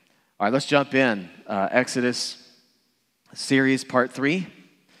All right, let's jump in. Exodus series part 3,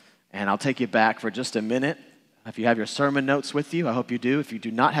 and I'll take you back for just a minute. If you have your sermon notes with you, I hope you do. If you do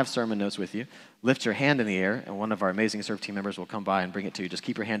not have sermon notes with you, lift your hand in the air, and one of our amazing serve team members will come by and bring it to you. Just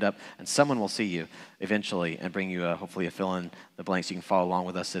keep your hand up, and someone will see you eventually and bring you, hopefully, a fill in the blanks. You can follow along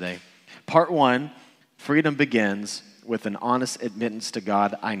with us today. Part 1, freedom begins with an honest admittance to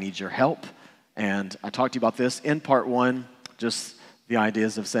God, I need your help. And I talked to you about this in part 1, just the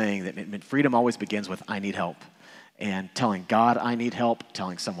ideas of saying that freedom always begins with I need help. And telling God I need help,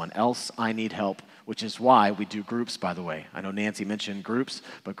 telling someone else I need help, which is why we do groups, by the way. I know Nancy mentioned groups,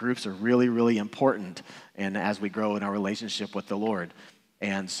 but groups are really, really important and as we grow in our relationship with the Lord.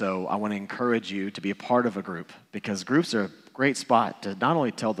 And so I want to encourage you to be a part of a group because groups are a great spot to not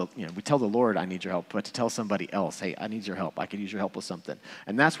only tell we tell the Lord I need your help, but to tell somebody else, hey, I need your help. I could use your help with something.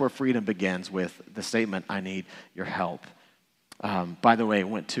 And that's where freedom begins, with the statement, I need your help. By the way, I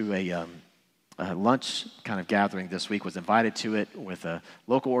went to a lunch kind of gathering this week, was invited to it with a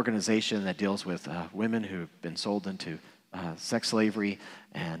local organization that deals with women who've been sold into sex slavery,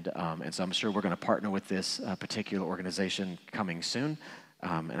 and so I'm sure we're going to partner with this particular organization coming soon,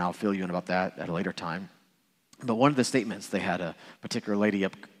 and I'll fill you in about that at a later time. But one of the statements, they had a particular lady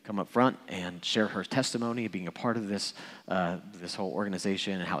come up front and share her testimony of being a part of this whole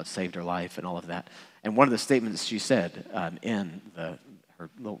organization and how it saved her life and all of that. And one of the statements she said in her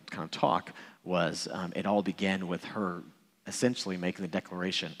little kind of talk was it all began with her essentially making the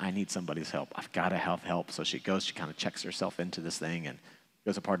declaration, I need somebody's help. I've got to have help. So she goes, she kind of checks herself into this thing and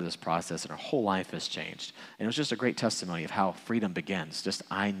goes a part of this process, and her whole life has changed. And it was just a great testimony of how freedom begins, just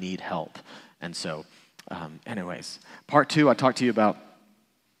I need help. And so anyways, part 2, I talked to you about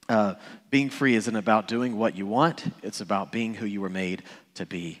being free isn't about doing what you want. It's about being who you were made to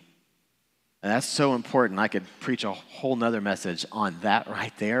be. And that's so important. I could preach a whole nother message on that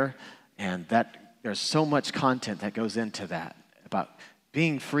right there. And that there's so much content that goes into that. About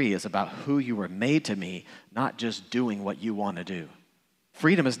being free is about who you were made to be, not just doing what you want to do.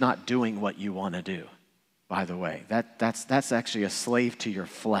 Freedom is not doing what you want to do, by the way. That's actually a slave to your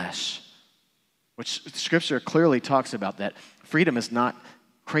flesh, which Scripture clearly talks about that. Freedom is not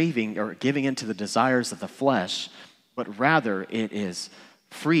craving or giving into the desires of the flesh, but rather it is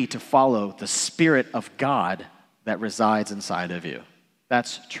free to follow the Spirit of God that resides inside of you.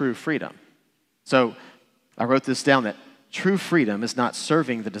 That's true freedom. So I wrote this down, that true freedom is not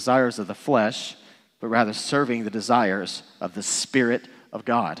serving the desires of the flesh, but rather serving the desires of the Spirit of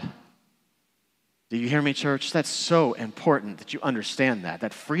God. Do you hear me, church? That's so important that you understand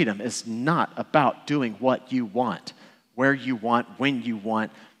that freedom is not about doing what you want, where you want, when you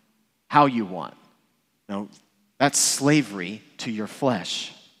want, how you want. No, that's slavery to your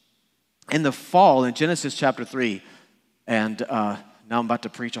flesh. In the fall, in Genesis chapter 3, and now I'm about to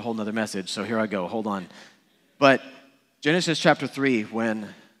preach a whole nother message, so here I go, hold on. But Genesis chapter 3, when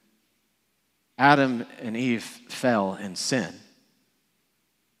Adam and Eve fell in sin,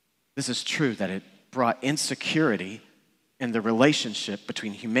 this is true that it brought insecurity in the relationship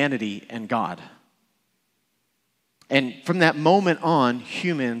between humanity and God. And from that moment on,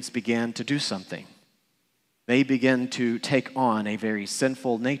 humans began to do something. They began to take on a very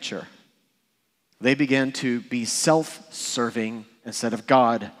sinful nature. They began to be self-serving instead of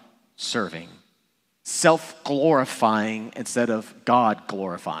God-serving, self-glorifying instead of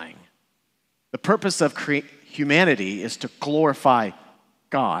God-glorifying. The purpose of humanity is to glorify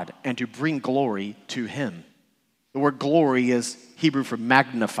God and to bring glory to Him. The word glory is Hebrew for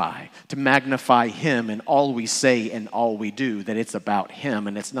magnify, to magnify Him in all we say and all we do, that it's about Him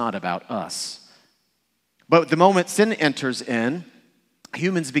and it's not about us. But the moment sin enters in,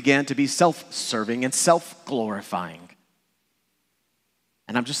 humans began to be self-serving and self-glorifying.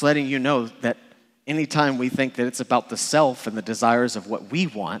 And I'm just letting you know that anytime we think that it's about the self and the desires of what we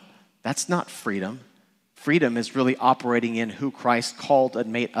want, that's not freedom. Freedom is really operating in who Christ called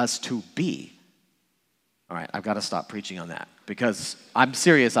and made us to be. All right, I've got to stop preaching on that because I'm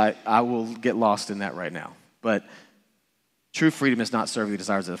serious. I will get lost in that right now. But true freedom is not serving the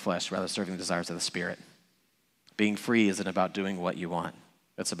desires of the flesh, rather serving the desires of the Spirit. Being free isn't about doing what you want.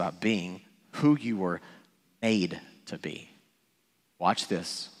 It's about being who you were made to be. Watch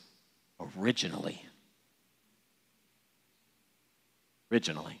this. Originally.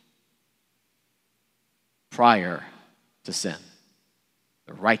 Prior to sin.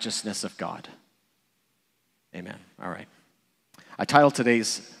 The righteousness of God. Amen. All right. I titled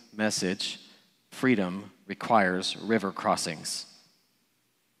today's message, Freedom Requires River Crossings.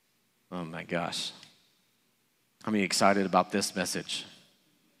 Oh my gosh. How many are excited about this message?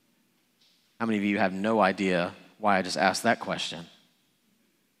 How many of you have no idea why I just asked that question?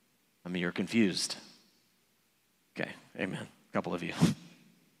 I mean, you're confused. Okay, amen. A couple of you.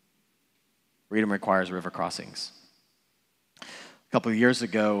 Freedom requires river crossings. A couple of years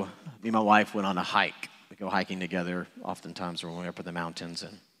ago, me and my wife went on a hike. We go hiking together oftentimes when we're up in the mountains.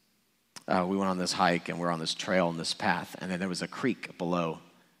 And we went on this hike, and we're on this trail and this path. And then there was a creek below.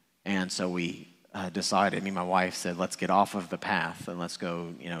 And so we decided, me and my wife said, let's get off of the path and let's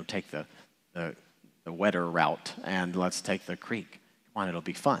go, take the wetter route and let's take the creek. Come on, it'll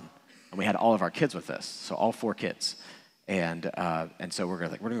be fun. And we had all of our kids with us, so all 4 kids. And so we're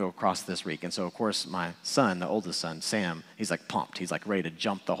gonna go across this creek. And so, of course, my son, the oldest son, Sam, he's like pumped. He's like ready to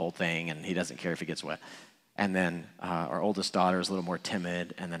jump the whole thing, and he doesn't care if he gets wet. And then our oldest daughter is a little more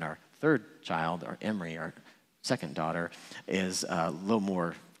timid. And then our third child, our Emery, our second daughter, is a little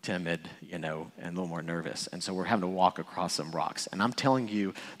more timid, and a little more nervous. And so we're having to walk across some rocks. And I'm telling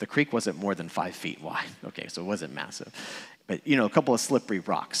you, the creek wasn't more than 5 feet wide. Okay, so it wasn't massive. But, a couple of slippery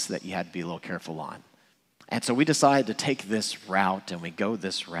rocks that you had to be a little careful on. And so we decided to take this route, and we go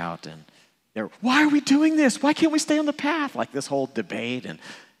this route, and why are we doing this? Why can't we stay on the path? Like this whole debate. And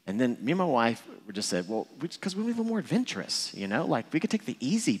then me and my wife just said, well, because we want to be a little more adventurous, Like we could take the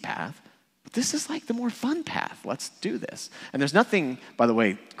easy path, but this is like the more fun path. Let's do this. And there's nothing, by the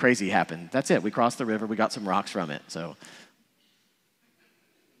way, crazy happened. That's it. We crossed the river. We got some rocks from it. So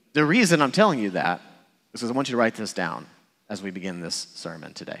the reason I'm telling you that is because I want you to write this down as we begin this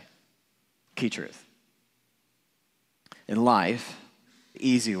sermon today. Key truth. In life, the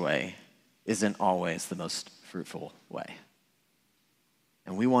easy way isn't always the most fruitful way.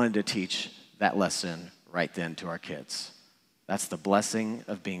 And we wanted to teach that lesson right then to our kids. That's the blessing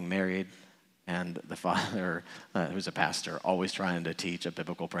of being married and the father, who's a pastor, always trying to teach a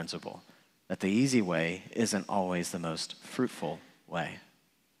biblical principle. That the easy way isn't always the most fruitful way.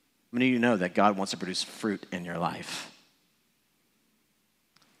 How many of you know that God wants to produce fruit in your life?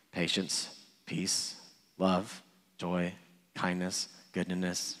 Patience, peace, love, joy, kindness,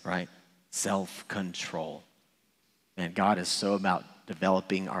 goodness, right? Self-control. And God is so about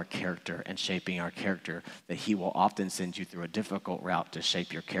developing our character and shaping our character that he will often send you through a difficult route to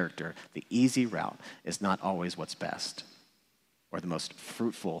shape your character. The easy route is not always what's best or the most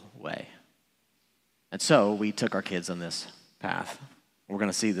fruitful way. And so we took our kids on this path. We're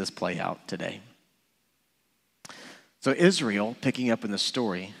going to see this play out today. So Israel, picking up in the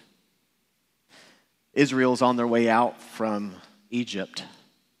story, Israel's on their way out from Egypt.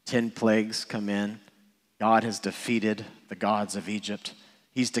 10 plagues come in. God has defeated the gods of Egypt.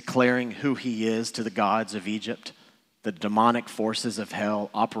 He's declaring who he is to the gods of Egypt, the demonic forces of hell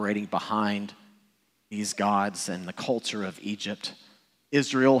operating behind these gods and the culture of Egypt.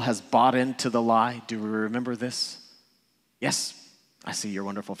 Israel has bought into the lie. Do we remember this? Yes. I see your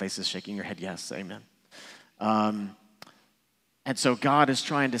wonderful faces shaking your head. Yes, amen. And so God is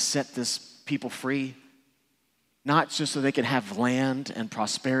trying to set this people free, not just so they can have land and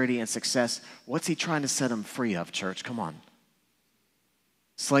prosperity and success. What's he trying to set them free of, church? Come on.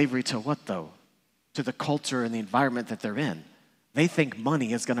 Slavery to what, though? To the culture and the environment that they're in. They think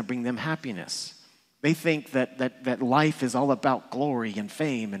money is going to bring them happiness. They think that life is all about glory and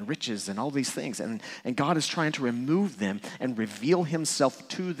fame and riches and all these things. And God is trying to remove them and reveal himself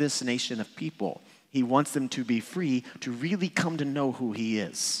to this nation of people. He wants them to be free to really come to know who he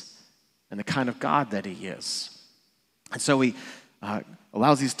is and the kind of God that he is. And so he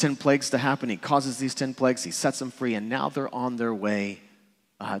allows these 10 plagues to happen. He causes these 10 plagues. He sets them free. And now they're on their way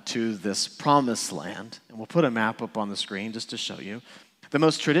to this promised land. And we'll put a map up on the screen just to show you. The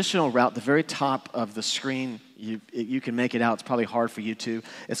most traditional route, the very top of the screen, you can make it out. It's probably hard for you to.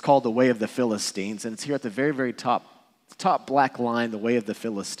 It's called the Way of the Philistines. And it's here at the very, very top black line, the Way of the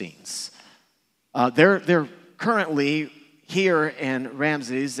Philistines. They're currently here in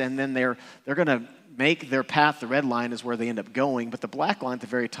Ramses, and then they're going to make their path, the red line is where they end up going, but the black line at the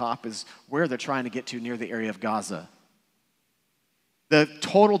very top is where they're trying to get to near the area of Gaza. The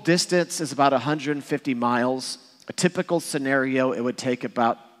total distance is about 150 miles. A typical scenario, it would take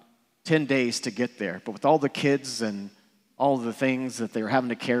about 10 days to get there, but with all the kids and all the things that they were having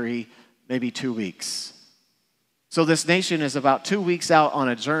to carry, maybe 2 weeks. So this nation is about 2 weeks out on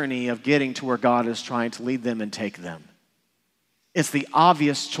a journey of getting to where God is trying to lead them and take them. It's the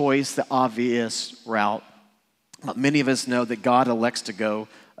obvious choice, the obvious route. But many of us know that God elects to go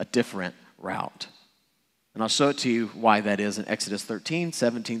a different route. And I'll show it to you why that is in Exodus 13,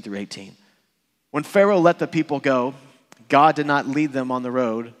 17 through 18. When Pharaoh let the people go, God did not lead them on the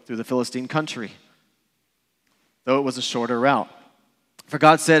road through the Philistine country, though it was a shorter route. For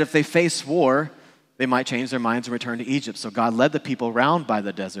God said if they face war, they might change their minds and return to Egypt. So God led the people round by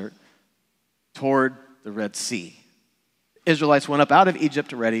the desert toward the Red Sea. Israelites went up out of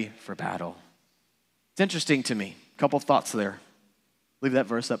Egypt ready for battle. It's interesting to me. A couple thoughts there. Leave that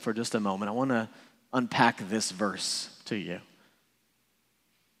verse up for just a moment. I want to unpack this verse to you.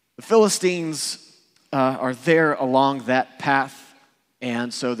 The Philistines are there along that path,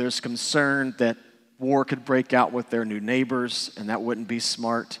 and so there's concern that war could break out with their new neighbors, and that wouldn't be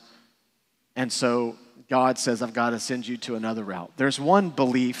smart. And so God says, I've got to send you to another route. There's one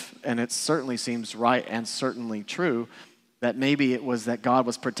belief, and it certainly seems right and certainly true, that maybe it was that God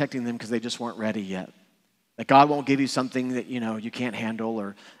was protecting them because they just weren't ready yet. That God won't give you something that, you can't handle.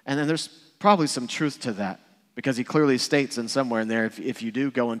 And then there's probably some truth to that, because he clearly states in somewhere in there, if you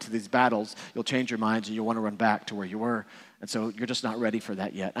do go into these battles, you'll change your minds and you'll want to run back to where you were. And so you're just not ready for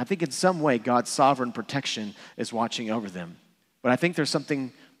that yet. I think in some way, God's sovereign protection is watching over them. But I think there's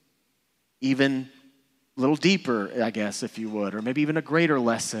something even a little deeper, I guess, if you would, or maybe even a greater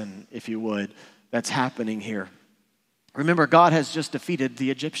lesson, if you would, that's happening here. Remember, God has just defeated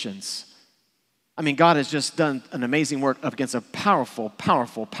the Egyptians. I mean, God has just done an amazing work up against a powerful,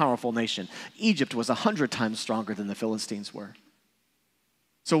 powerful, powerful nation. Egypt was 100 times stronger than the Philistines were.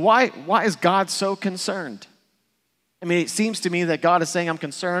 So why is God so concerned? I mean, it seems to me that God is saying, I'm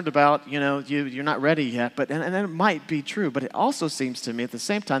concerned about, you're not ready yet. And it might be true, but it also seems to me at the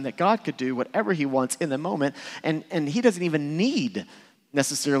same time that God could do whatever he wants in the moment, and he doesn't even need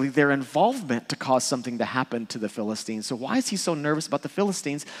necessarily their involvement to cause something to happen to the Philistines. So why is he so nervous about the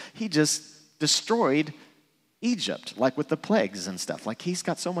Philistines? He just destroyed Egypt, like with the plagues and stuff. Like, he's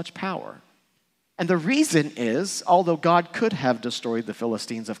got so much power. And the reason is, although God could have destroyed the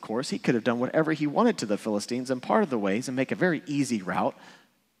Philistines, of course, he could have done whatever he wanted to the Philistines in part of the ways and make a very easy route.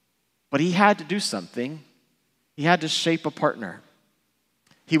 But he had to do something. He had to shape a partner.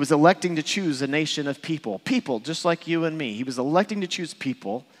 He was electing to choose a nation of people just like you and me. He was electing to choose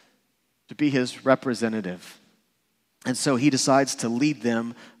people to be his representative. And so he decides to lead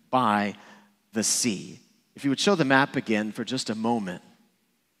them by the sea. If you would show the map again for just a moment.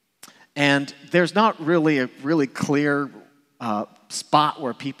 And there's not really a really clear spot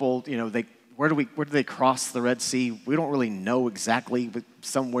where people, where do they cross the Red Sea? We don't really know exactly, but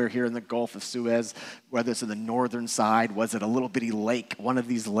somewhere here in the Gulf of Suez, whether it's in the northern side, was it a little bitty lake, one of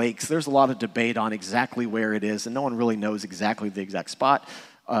these lakes? There's a lot of debate on exactly where it is, and no one really knows exactly the exact spot,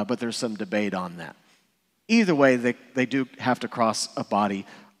 but there's some debate on that. Either way, they do have to cross a body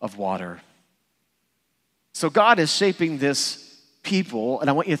of water. So God is shaping this people, and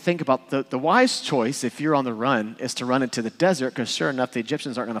I want you to think about the wise choice, if you're on the run, is to run into the desert, because sure enough, the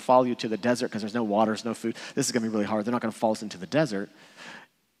Egyptians aren't going to follow you to the desert because there's no water, there's no food. This is going to be really hard. They're not going to follow us into the desert.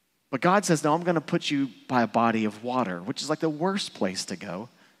 But God says, no, I'm going to put you by a body of water, which is like the worst place to go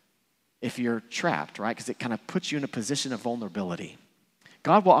if you're trapped, right? Because it kind of puts you in a position of vulnerability.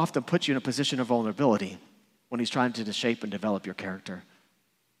 God will often put you in a position of vulnerability when he's trying to shape and develop your character.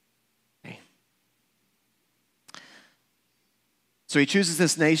 So he chooses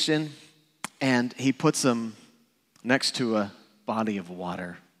this nation, and he puts them next to a body of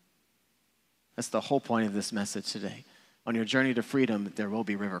water. That's the whole point of this message today. On your journey to freedom, there will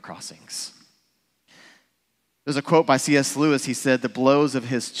be river crossings. There's a quote by C.S. Lewis. He said, "The blows of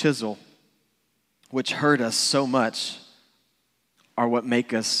his chisel, which hurt us so much, are what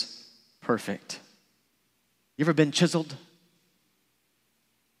make us perfect." You ever been chiseled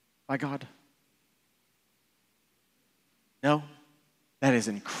by God? No? That is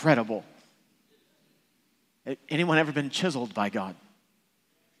incredible. Anyone ever been chiseled by God?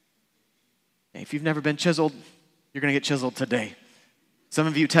 If you've never been chiseled, you're going to get chiseled today. Some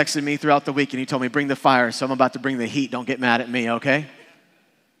of you texted me throughout the week and you told me, bring the fire, so I'm about to bring the heat. Don't get mad at me, okay?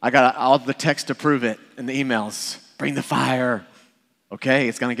 I got all the text to prove it in the emails. Bring the fire. Okay,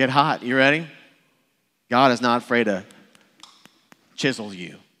 it's going to get hot. You ready? God is not afraid to chisel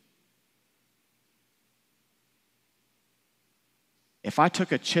you. If I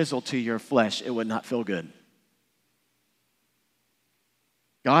took a chisel to your flesh, it would not feel good.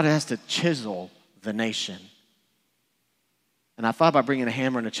 God has to chisel the nation. And I thought about bringing a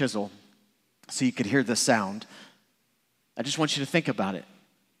hammer and a chisel so you could hear the sound. I just want you to think about it.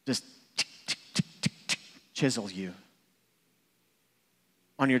 Just chisel you.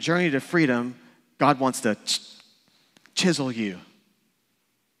 On your journey to freedom, God wants to chisel you.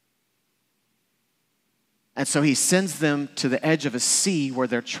 And so he sends them to the edge of a sea where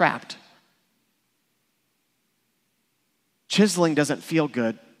they're trapped. Chiseling doesn't feel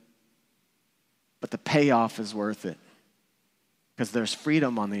good, but the payoff is worth it because there's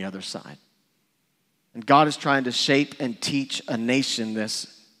freedom on the other side. And God is trying to shape and teach a nation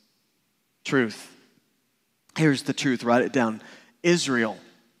this truth. Here's the truth, write it down. Israel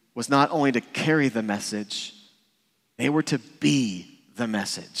was not only to carry the message, They were to be the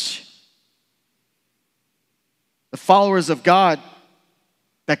message. The followers of God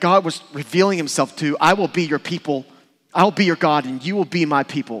that God was revealing himself to, I will be your people. I'll be your God and you will be my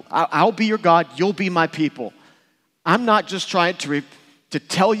people. I'll be your God, you'll be my people. I'm not just trying to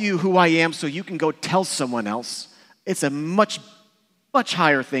tell you who I am so you can go tell someone else. It's a much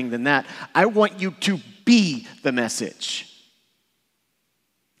higher thing than that. I want you to be the message.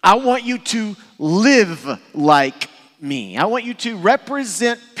 I want you to live like me. I want you to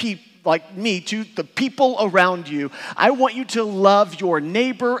represent people like me to the people around you. I want you to love your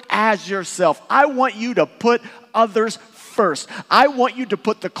neighbor as yourself. I want you to put others first. I want you to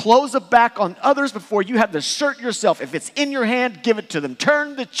put the clothes back on others before you have the shirt yourself. If it's in your hand, give it to them.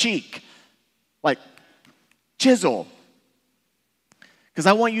 Turn the cheek. Like chisel. Because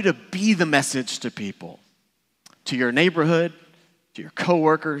I want you to be the message to people. To your neighborhood, to your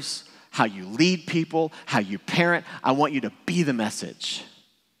coworkers, how you lead people, how you parent. I want you to be the message.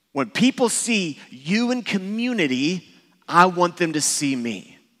 When people see you in community, I want them to see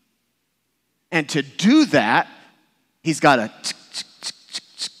me. And to do that, he's got to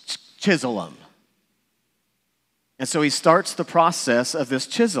chisel them. And so he starts the process of this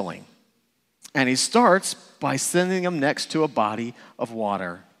chiseling. And he starts by sending them next to a body of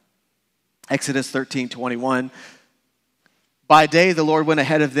water. Exodus 13:21. By day, the Lord went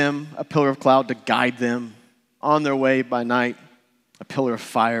ahead of them, a pillar of cloud to guide them. On their way by night, a pillar of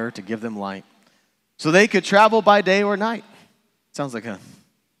fire to give them light. So they could travel by day or night. Sounds like a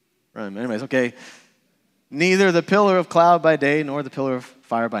rhyme. Anyways, okay. Neither the pillar of cloud by day nor the pillar of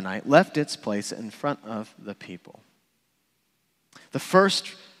fire by night left its place in front of the people. The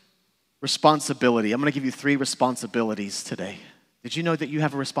first responsibility, I'm going to give you 3 responsibilities today. Did you know that you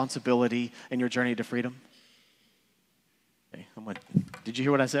have a responsibility in your journey to freedom? Okay, did you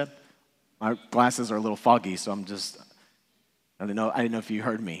hear what I said? My glasses are a little foggy, so I didn't know if you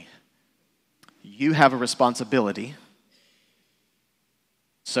heard me. You have a responsibility,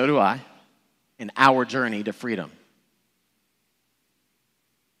 so do I, in our journey to freedom.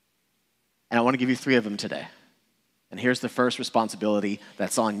 And I want to give you 3 of them today. And here's the first responsibility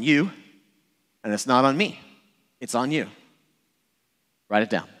that's on you, and it's not on me. It's on you. Write it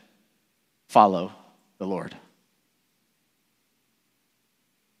down. Follow the Lord.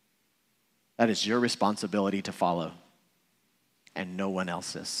 That is your responsibility to follow, and no one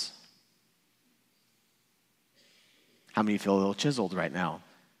else's. How many feel a little chiseled right now?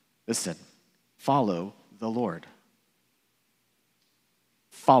 Listen, follow the Lord.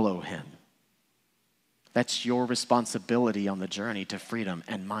 Follow him. That's your responsibility on the journey to freedom,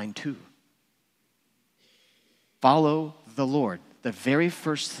 and mine too. Follow the Lord. The very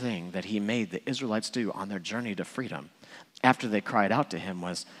first thing that he made the Israelites do on their journey to freedom, after they cried out to him,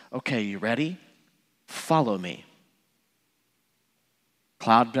 was, okay, you ready? Follow me.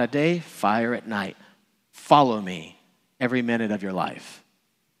 Cloud by day, fire at night. Follow me every minute of your life.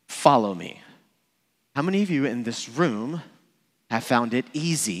 Follow me. How many of you in this room have found it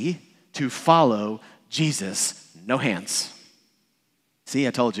easy to follow Jesus? No hands. See,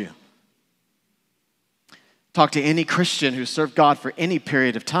 I told you. Talk to any Christian who served God for any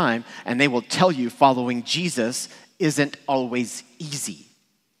period of time, and they will tell you following Jesus isn't always easy.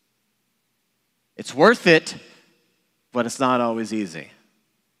 It's worth it, but it's not always easy.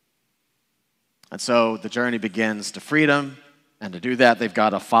 And so the journey begins to freedom, and to do that, they've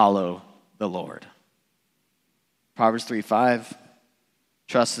got to follow the Lord. Proverbs 3:5,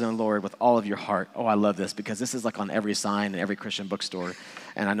 trust in the Lord with all of your heart. Oh, I love this because this is like on every sign in every Christian bookstore.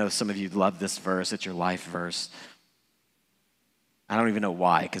 And I know some of you love this verse. It's your life verse. I don't even know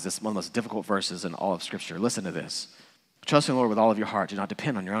why, because it's one of the most difficult verses in all of Scripture. Listen to this. Trust in the Lord with all of your heart. Do not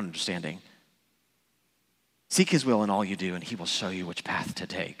depend on your own understanding. Seek his will in all you do, and he will show you which path to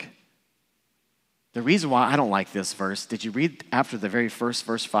take. The reason why I don't like this verse, did you read after the very first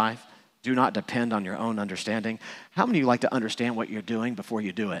verse 5? Do not depend on your own understanding. How many of you like to understand what you're doing before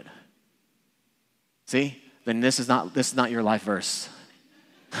you do it? See? Then this is not your life verse.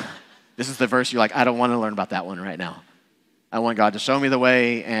 This is the verse you're like, I don't want to learn about that one right now. I want God to show me the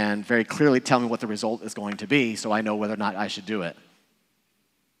way and very clearly tell me what the result is going to be so I know whether or not I should do it.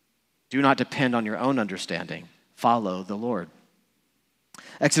 Do not depend on your own understanding. Follow the Lord.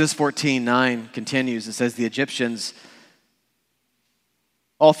 Exodus 14:9 continues. It says, the Egyptians,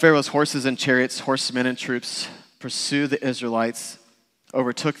 all Pharaoh's horses and chariots, horsemen and troops, pursued the Israelites,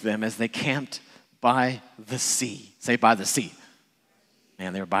 overtook them as they camped by the sea. Say, by the sea.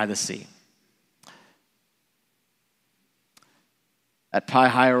 Man, they were by the sea. At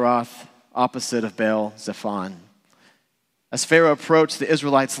Pi-Hahiroth, opposite of Baal Zephon. As Pharaoh approached, the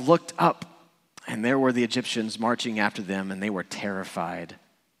Israelites looked up And there were the Egyptians marching after them, and they were terrified,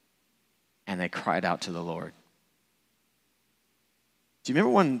 and they cried out to the Lord. Do you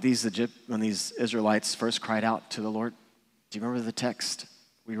remember when these Israelites first cried out to the Lord? Do you remember the text?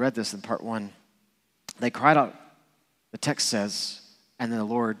 We read this in part 1. They cried out, the text says, and then the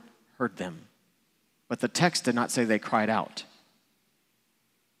Lord heard them. But the text did not say they cried out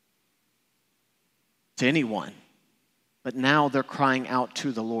to anyone. But now they're crying out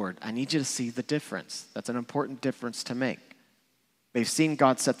to the Lord. I need you to see the difference. That's an important difference to make. They've seen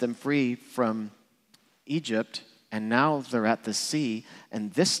God set them free from Egypt, and now they're at the sea,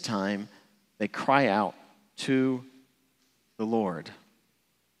 and this time they cry out to the Lord.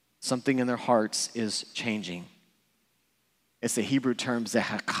 Something in their hearts is changing. It's the Hebrew term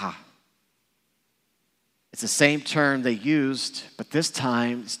zehakah. It's the same term they used, but this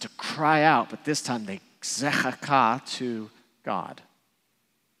time it's to cry out, but this time they zehakah to God.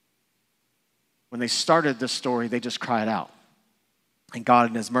 When they started this story, they just cried out. And God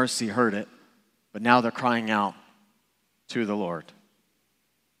in his mercy heard it, but now they're crying out to the Lord.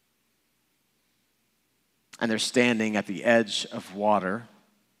 And they're standing at the edge of water.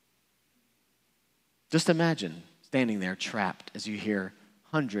 Just imagine standing there trapped as you hear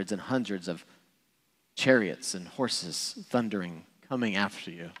hundreds and hundreds of chariots and horses thundering, coming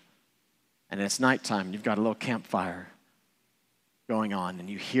after you. And it's nighttime, you've got a little campfire going on, and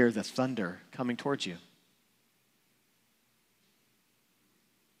you hear the thunder coming towards you.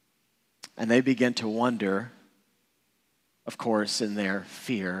 And they begin to wonder, of course, in their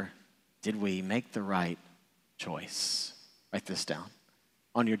fear, did we make the right choice? Write this down.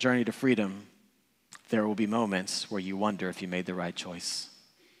 On your journey to freedom, there will be moments where you wonder if you made the right choice.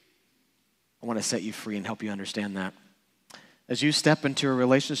 I want to set you free and help you understand that. As you step into a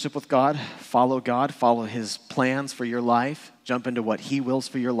relationship with God, follow his plans for your life, jump into what he wills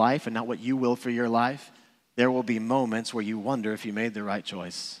for your life and not what you will for your life, there will be moments where you wonder if you made the right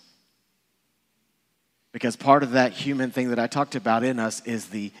choice. Because part of that human thing that I talked about in us is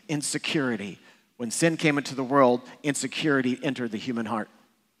the insecurity. When sin came into the world, insecurity entered the human heart.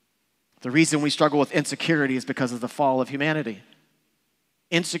 The reason we struggle with insecurity is because of the fall of humanity.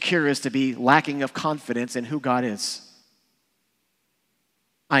 Insecure is to be lacking of confidence in who God is.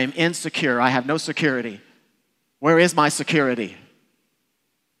 I am insecure. I have no security. Where is my security?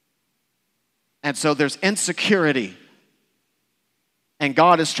 And so there's insecurity. And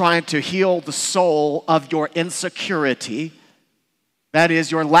God is trying to heal the soul of your insecurity. That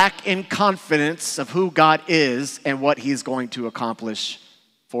is your lack in confidence of who God is and what he's going to accomplish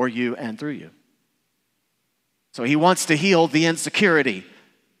for you and through you. So he wants to heal the insecurity.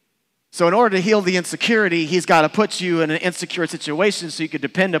 So in order to heal the insecurity, he's got to put you in an insecure situation so you can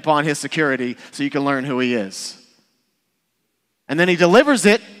depend upon his security so you can learn who he is. And then he delivers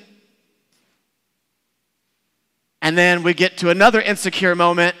it. And then we get to another insecure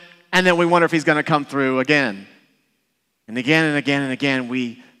moment, and then we wonder if he's going to come through again. And again and again and again,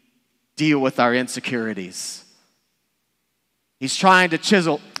 we deal with our insecurities. He's trying to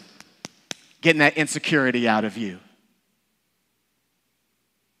chisel, getting that insecurity out of you.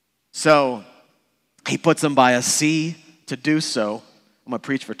 So he puts them by a sea to do so. I'm going to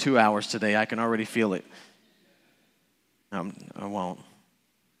preach for 2 hours today. I can already feel it. I won't.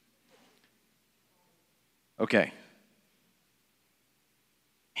 Okay.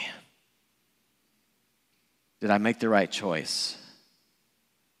 Man. Did I make the right choice?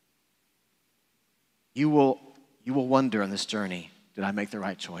 You will wonder on this journey, did I make the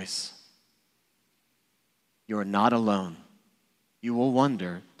right choice? You are not alone. You will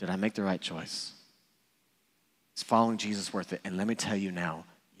wonder, did I make the right choice? Is following Jesus worth it? And let me tell you now,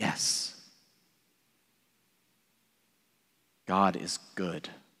 yes. God is good.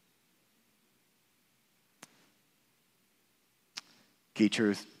 Key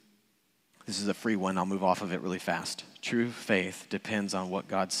truth. This is a free one. I'll move off of it really fast. True faith depends on what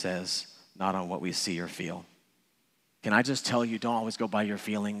God says, not on what we see or feel. Can I just tell you, don't always go by your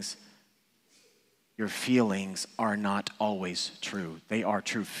feelings. Your feelings are not always true. They are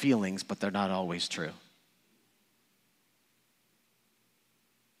true feelings, but they're not always true.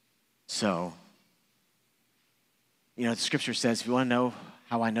 So, the scripture says, if you want to know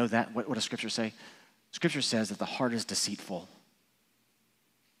how I know that, what does scripture say? Scripture says that the heart is deceitful.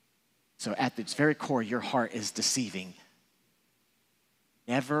 So at its very core, your heart is deceiving.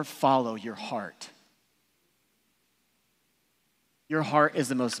 Never follow your heart. Your heart is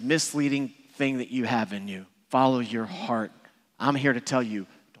the most misleading thing that you have in you. Follow your heart. I'm here to tell you,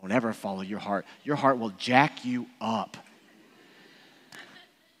 don't ever follow your heart. Your heart will jack you up.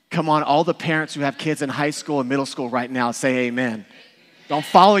 Come on, all the parents who have kids in high school and middle school right now, say amen. Don't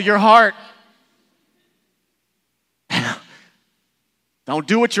follow your heart. Don't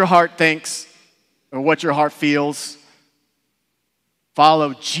do what your heart thinks or what your heart feels.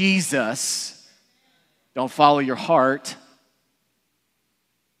 Follow Jesus. Don't follow your heart.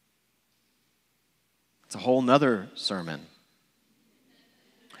 It's a whole nother sermon.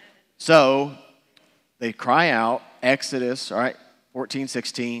 So they cry out, Exodus, all right, 14,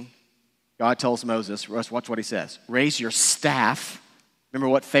 16. God tells Moses, watch what he says. Raise your staff. Remember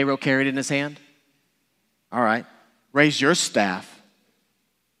what Pharaoh carried in his hand? All right. Raise your staff.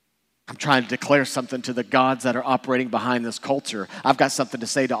 I'm trying to declare something to the gods that are operating behind this culture. I've got something to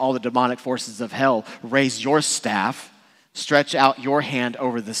say to all the demonic forces of hell. Raise your staff. Stretch out your hand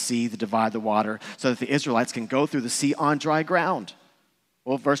over the sea to divide the water so that the Israelites can go through the sea on dry ground.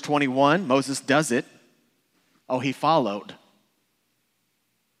 Well, verse 21, Moses does it. Oh, he followed.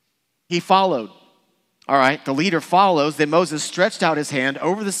 He followed. All right, the leader follows. Then Moses stretched out his hand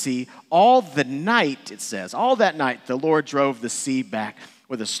over the sea. All the night, it says, all that night, the Lord drove the sea back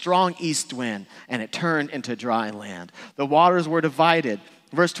with a strong east wind, and it turned into dry land. The waters were divided.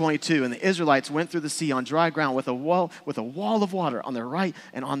 Verse 22, and the Israelites went through the sea on dry ground with a wall of water on their right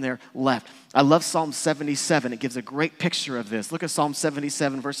and on their left. I love Psalm 77. It gives a great picture of this. Look at Psalm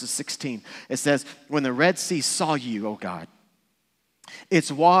 77, verses 16. It says, when the Red Sea saw you, O God,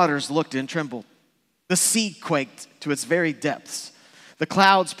 its waters looked and trembled. The sea quaked to its very depths. The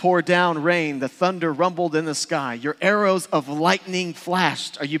clouds poured down rain. The thunder rumbled in the sky. Your arrows of lightning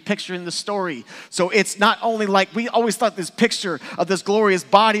flashed. Are you picturing the story? So it's not only like we always thought this picture of this glorious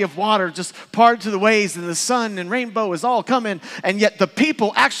body of water just parted to the waves and the sun and rainbow is all coming. And yet the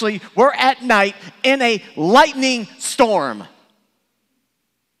people actually were at night in a lightning storm.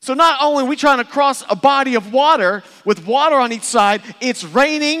 So not only are we trying to cross a body of water with water on each side, it's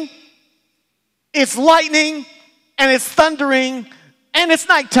raining, it's lightning, and it's thundering, and it's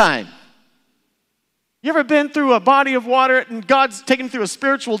nighttime. You ever been through a body of water and God's taking you through a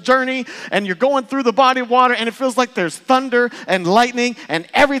spiritual journey and you're going through the body of water and it feels like there's thunder and lightning and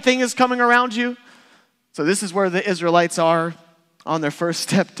everything is coming around you? So this is where the Israelites are on their first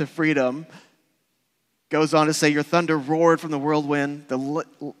step to freedom. Goes on to say, your thunder roared from the whirlwind.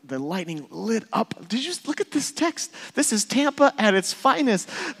 The lightning lit up. Did you just look at this text? This is Tampa at its finest.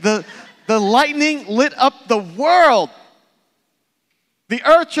 The lightning lit up the world. The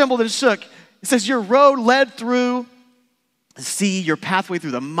earth trembled and shook. It says, your road led through the sea, your pathway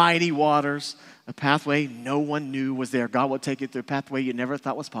through the mighty waters, a pathway no one knew was there. God will take you through a pathway you never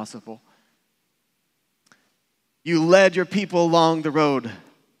thought was possible. You led your people along the road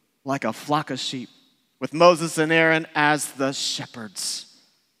like a flock of sheep, with Moses and Aaron as the shepherds.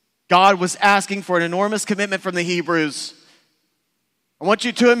 God was asking for an enormous commitment from the Hebrews. I want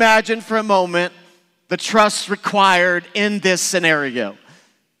you to imagine for a moment the trust required in this scenario.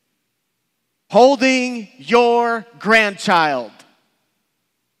 Holding your grandchild.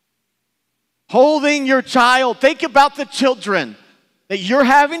 Holding your child. Think about the children that you're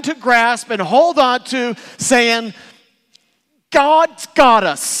having to grasp and hold on to, saying, God's got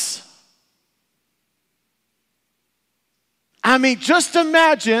us. I mean, just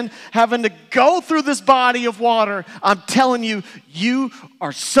imagine having to go through this body of water. I'm telling you, you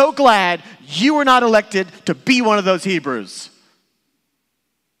are so glad you were not elected to be one of those Hebrews.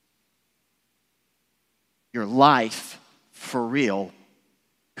 Your life, for real,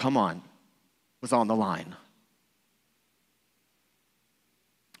 come on, was on the line.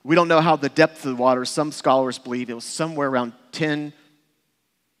 We don't know how the depth of the water, some scholars believe it was somewhere around 10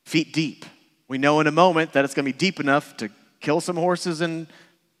 feet deep. We know in a moment that it's going to be deep enough to kill some horses and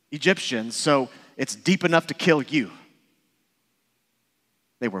Egyptians, so it's deep enough to kill you.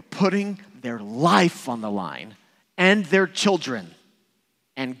 They were putting their life on the line, and their children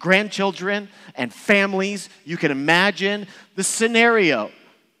and grandchildren and families. You can imagine the scenario.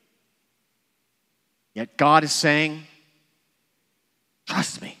 Yet God is saying,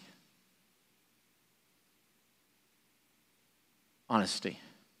 trust me. Honesty.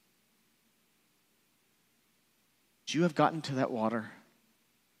 Would you have gotten to that water?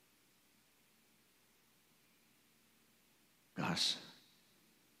 Gosh,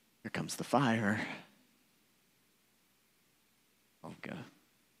 here comes the fire. Oh, God.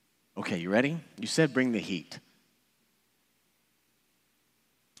 Okay, you ready? You said bring the heat.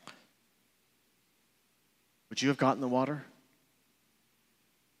 Would you have gotten the water?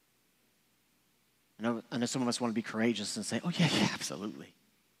 I know some of us want to be courageous and say, oh, yeah, absolutely.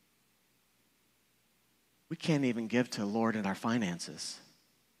 We can't even give to the Lord in our finances.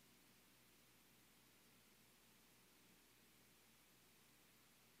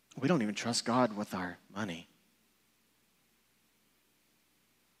 We don't even trust God with our money.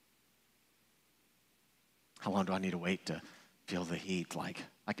 How long do I need to wait to feel the heat, like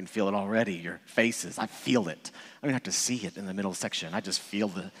I can feel it already, your faces. I feel it. I don't have to see it in the middle section. I just feel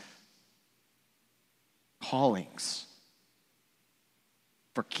the callings,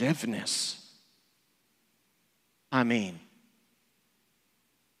 forgiveness. I mean,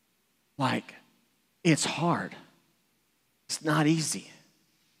 like, it's hard. It's not easy.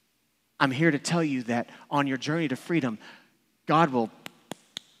 I'm here to tell you that on your journey to freedom, God will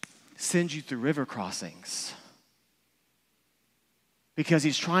send you through river crossings because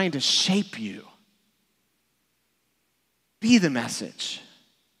he's trying to shape you. Be the message.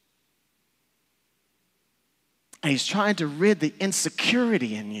 And he's trying to rid the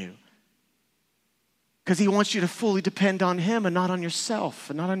insecurity in you because he wants you to fully depend on him and not on yourself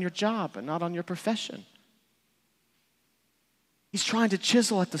and not on your job and not on your profession. He's trying to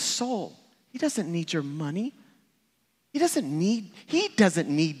chisel at the soul. He doesn't need your money. He doesn't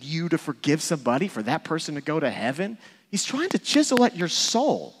need you to forgive somebody for that person to go to heaven. He's trying to chisel at your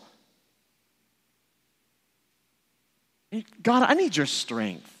soul. God, I need your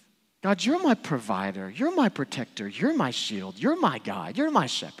strength. God, you're my provider. You're my protector. You're my shield. You're my guide. You're my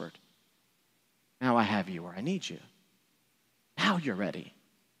shepherd. Now I have you where I need you. Now you're ready.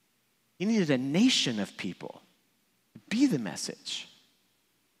 You needed a nation of people to be the message.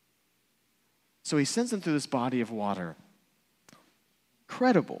 So he sends them through this body of water.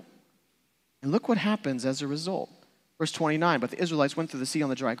 Incredible. And look what happens as a result. Verse 29, but the Israelites went through the sea on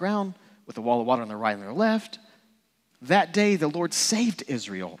the dry ground with a wall of water on their right and their left. That day the Lord saved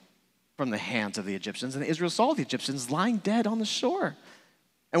Israel from the hands of the Egyptians, and Israel saw the Egyptians lying dead on the shore.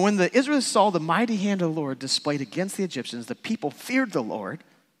 And when the Israelites saw the mighty hand of the Lord displayed against the Egyptians, the people feared the Lord.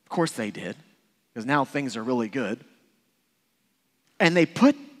 Of course they did, because now things are really good. And they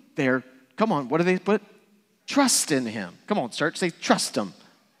put their, come on, what do they put? Trust in him. Come on, church, say trust him.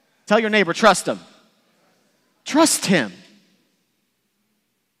 Tell your neighbor, trust him. Trust him.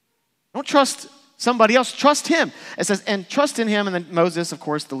 Don't trust somebody else, trust him. It says, and trust in him, and then Moses, of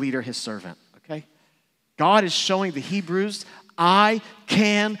course, the leader, his servant, okay? God is showing the Hebrews, I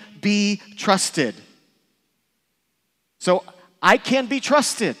can be trusted. So I can be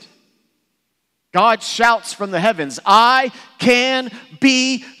trusted. God shouts from the heavens, I can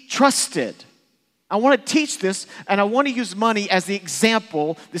be trusted. I want to teach this, and I want to use money as the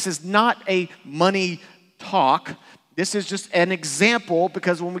example. This is not a money talk. This is just an example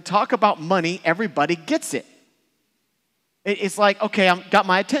because when we talk about money, everybody gets it. It's like, okay, I've got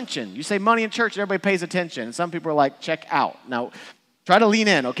my attention. You say money in church, and everybody pays attention. And some people are like, check out. Now, try to lean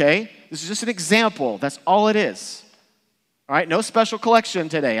in, okay? This is just an example. That's all it is. All right, no special collection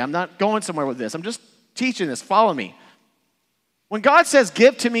today. I'm not going somewhere with this. I'm just teaching this. Follow me. When God says,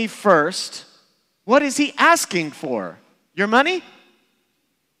 give to me first, what is he asking for? Your money?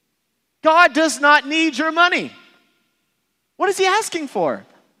 God does not need your money. What is he asking for?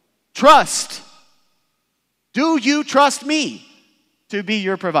 Trust. Do you trust me to be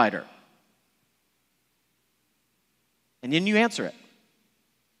your provider? And then you answer it.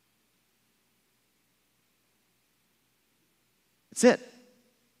 That's it.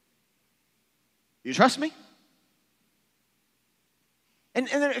 Do you trust me? And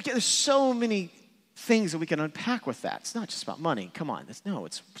there's so many things that we can unpack with that. It's not just about money. Come on.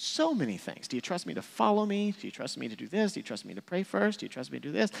 It's so many things. Do you trust me to follow me? Do you trust me to do this? Do you trust me to pray first? Do you trust me to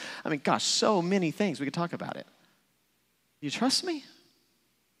do this? I mean, gosh, so many things. We could talk about it. Do you trust me?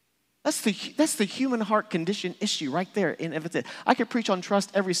 That's the human heart condition issue right there. And if it's it, I could preach on trust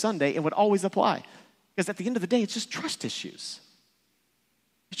every Sunday and would always apply. Because at the end of the day, it's just trust issues.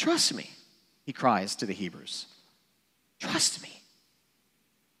 You trust me, he cries to the Hebrews. Trust me.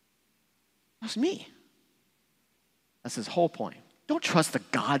 Trust me. That's his whole point. Don't trust the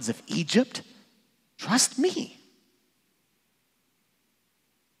gods of Egypt. Trust me.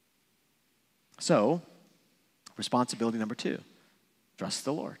 So, responsibility number 2, trust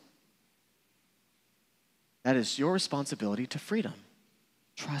the Lord. That is your responsibility to freedom.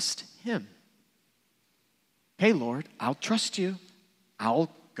 Trust him. Hey, Lord, I'll trust you. I'll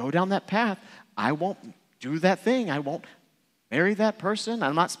go down that path. I won't do that thing. I won't marry that person.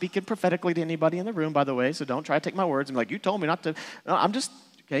 I'm not speaking prophetically to anybody in the room, by the way, so don't try to take my words and be like, you told me not to. No, I'm just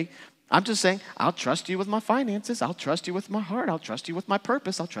saying, I'll trust you with my finances. I'll trust you with my heart. I'll trust you with my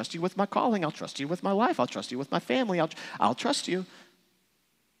purpose. I'll trust you with my calling. I'll trust you with my life. I'll trust you with my family. I'll trust you.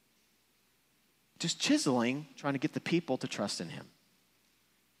 Just chiseling, trying to get the people to trust in him.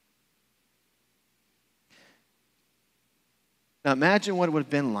 Now imagine what it would have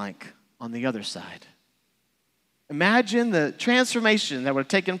been like on the other side. Imagine the transformation that would have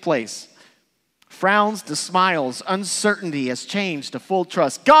taken place. Frowns to smiles, uncertainty has changed to full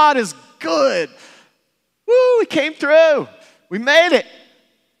trust. God is good. Woo, he came through. We made it.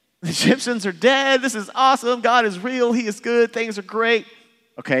 The Egyptians are dead. This is awesome. God is real. He is good. Things are great.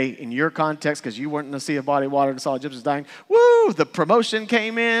 Okay, in your context, because you weren't in the sea of body of water and saw Egyptians dying, woo, the promotion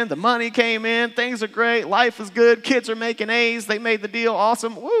came in, the money came in, things are great, life is good, kids are making A's, they made the deal,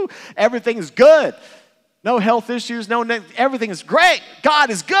 awesome, woo, everything is good. No health issues, everything is great. God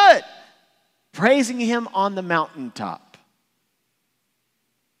is good. Praising him on the mountaintop.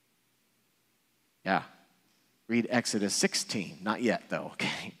 Yeah. Read Exodus 16. Not yet, though,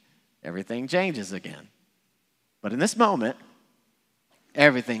 okay? Everything changes again. But in this moment,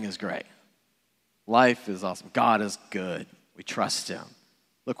 everything is great. Life is awesome. God is good. We trust him.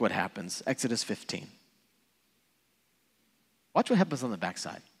 Look what happens. Exodus 15. Watch what happens on the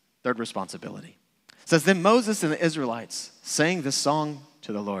backside. Third responsibility. It says, then Moses and the Israelites sang this song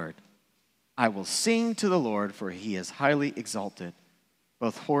to the Lord. I will sing to the Lord, for he is highly exalted.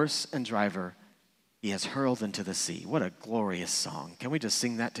 Both horse and driver he has hurled into the sea. What a glorious song. Can we just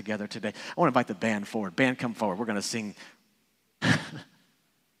sing that together today? I want to invite the band forward. Band, come forward. We're going to sing.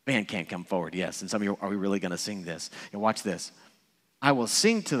 Band can't come forward, yes. And some of you, are we really going to sing this? And watch this. I will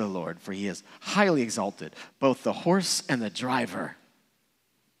sing to the Lord, for he is highly exalted. Both the horse and the driver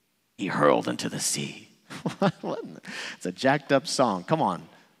he hurled into the sea. It's a jacked up song. Come on.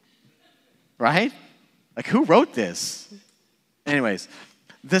 Right? Like, who wrote this? Anyways,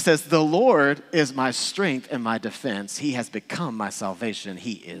 this says, the Lord is my strength and my defense. He has become my salvation.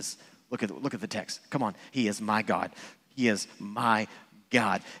 He is, look at the text. Come on. He is my God. He is my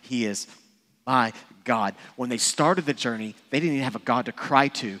God. He is my God. When they started the journey, they didn't even have a God to cry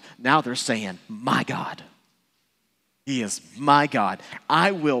to. Now they're saying, my God. He is my God.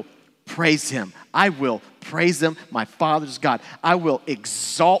 I will praise him. I will praise him, my Father's God. I will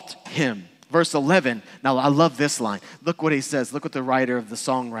exalt him. Verse 11, now I love this line. Look what he says. Look what the writer of the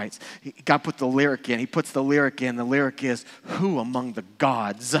song writes. God put the lyric in. He puts the lyric in. The lyric is, who among the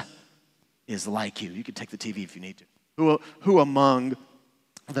gods is like you? You can take the TV if you need to. Who among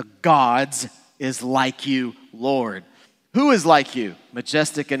the gods is like you, Lord? Who is like you?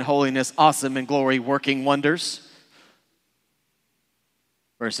 Majestic in holiness, awesome in glory, working wonders.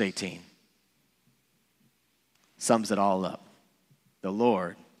 Verse 18 sums it all up. The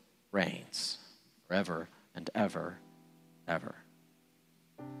Lord reigns forever and ever, ever.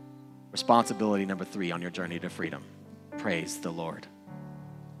 Responsibility number 3 on your journey to freedom. Praise the Lord.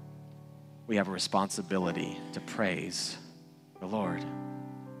 We have a responsibility to praise the Lord.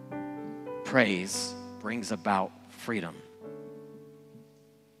 Praise brings about freedom.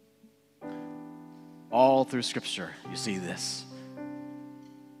 All through Scripture, you see this.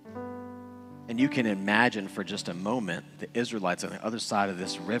 And you can imagine for just a moment the Israelites on the other side of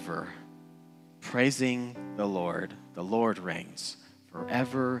this river praising the Lord. The Lord reigns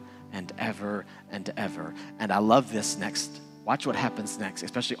forever and ever and ever. And I love this next. Watch what happens next,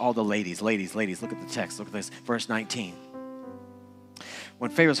 especially all the ladies. Ladies, look at the text. Look at this, verse 19. When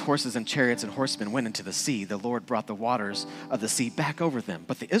Pharaoh's horses and chariots and horsemen went into the sea, the Lord brought the waters of the sea back over them.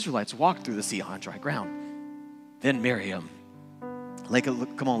 But the Israelites walked through the sea on dry ground. Then Miriam,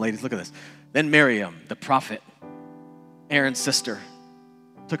 come on ladies, look at this. Then Miriam, the prophet, Aaron's sister,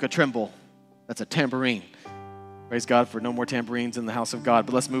 took a timbrel. That's a tambourine. Praise God for no more tambourines in the house of God.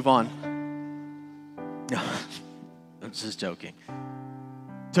 But let's move on. No, I'm just joking.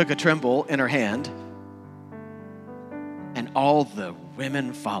 Took a timbrel in her hand, and all the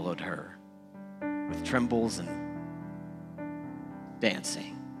women followed her with timbrels and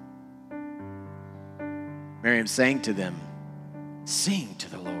dancing. Miriam sang to them, sing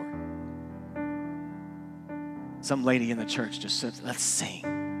to the Lord. Some lady in the church just said, let's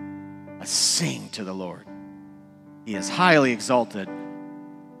sing. Let's sing to the Lord. He is highly exalted.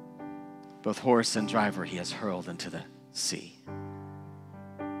 Both horse and driver he has hurled into the sea.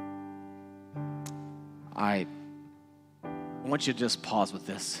 I want you to just pause with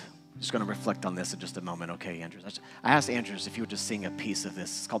this. I'm just going to reflect on this in just a moment, okay, Andrews? I asked Andrews if you would just sing a piece of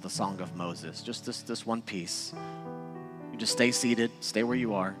this. It's called the Song of Moses. Just this one piece. You just stay seated, stay where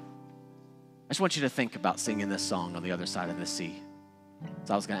you are. I just want you to think about singing this song on the other side of the sea.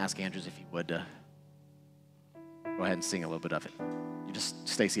 So I was going to ask Andrews if you would go ahead and sing a little bit of it. You just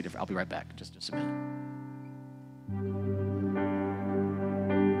stay seated. I'll be right back. Just a minute.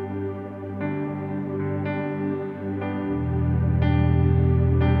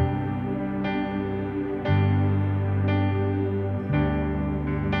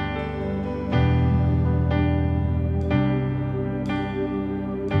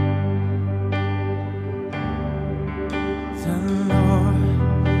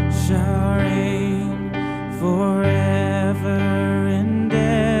 Forever and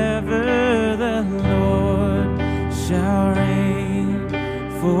ever, the Lord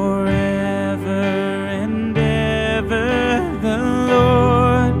forever and ever. The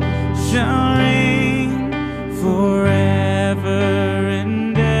Lord shall reign forever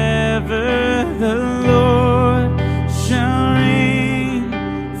and ever. The Lord shall reign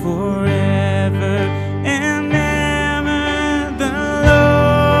forever and ever. The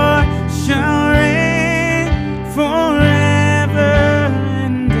Lord shall reign forever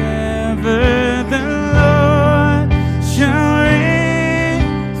and ever. The Lord shall reign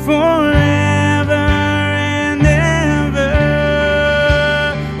forever and ever.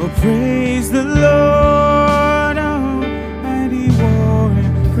 Oh, praise the Lord, almighty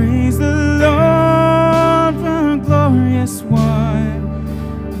warrior. Praise the Lord, the glorious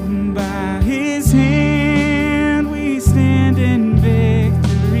one. By his hand we stand in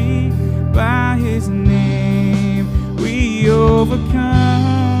victory. By his name we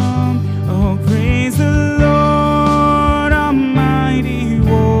overcome. Oh, praise the Lord, almighty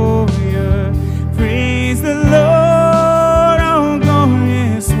warrior. Praise the Lord, oh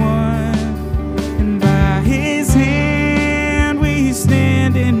glorious one. And by his hand we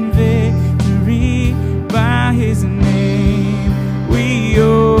stand in victory. By his name we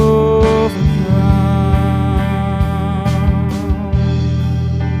overcome.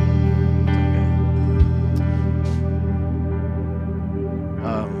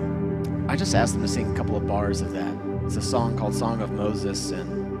 I just asked them to sing a couple of bars of that. It's a song called Song of Moses,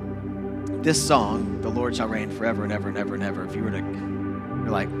 and this song, "The Lord shall reign forever and ever and ever and ever." If you were to, you're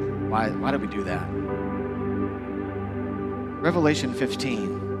like, why did we do that? Revelation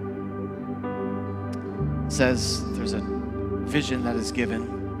 15 says there's a vision that is given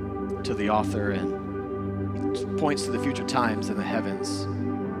to the author, and it points to the future times in the heavens.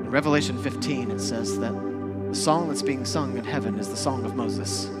 In Revelation 15, it says that the song that's being sung in heaven is the song of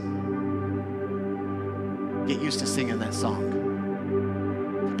Moses. Get used to singing that song,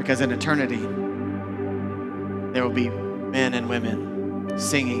 because in eternity there will be men and women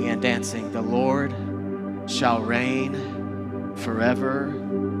singing and dancing. The Lord shall reign forever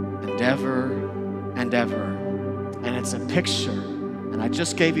and ever and ever. And it's a picture, and I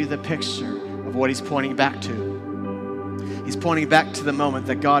just gave you the picture of what he's pointing back to. He's pointing back to the moment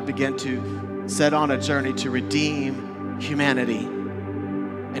that God began to set on a journey to redeem humanity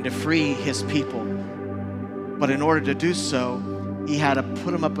and to free his people. But in order to do so, he had to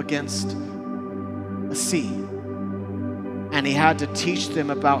put them up against a sea. And he had to teach them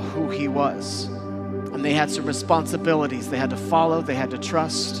about who he was. And they had some responsibilities. They had to follow, they had to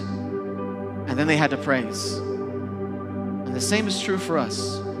trust, and then they had to praise. And the same is true for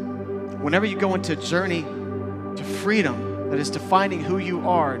us. Whenever you go into a journey to freedom, that is to finding who you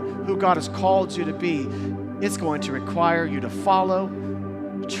are, who God has called you to be, it's going to require you to follow,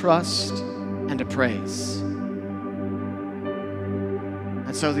 trust, and to praise.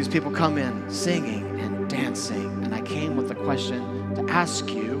 And so these people come in singing and dancing, and I came with a question to ask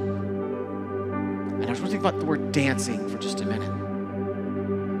you. And I was thinking about the word dancing for just a minute.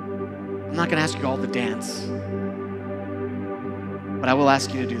 I'm not going to ask you all to dance, but I will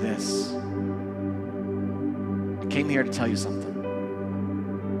ask you to do this. I came here to tell you something.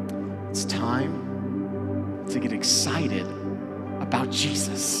 It's time to get excited about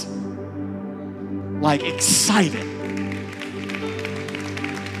Jesus. Like excited.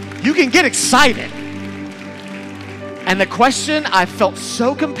 You can get excited. And the question, I felt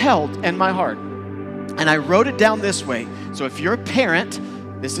so compelled in my heart. And I wrote it down this way. So if you're a parent,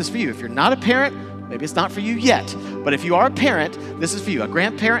 this is for you. If you're not a parent, maybe it's not for you yet. But if you are a parent, this is for you. A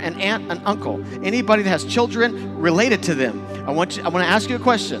grandparent, an aunt, an uncle, anybody that has children related to them. I want to ask you a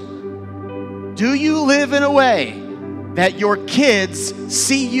question. Do you live in a way that your kids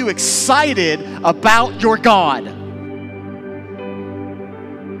see you excited about your God?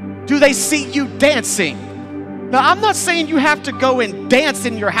 Do they see you dancing? Now, I'm not saying you have to go and dance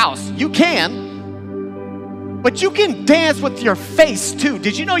in your house. You can. But you can dance with your face too.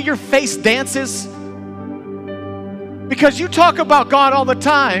 Did you know your face dances? Because you talk about God all the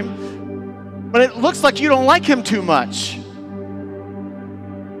time, but it looks like you don't like him too much.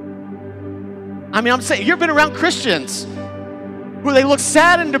 I mean, I'm saying, you've been around Christians who they look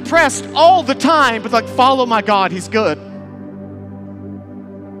sad and depressed all the time, but like, follow my God, he's good.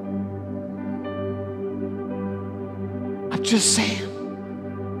 I'm just saying.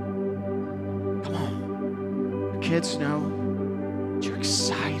 Come on. Your kids know that you're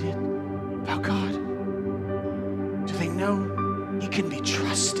excited about God. Do they know he can be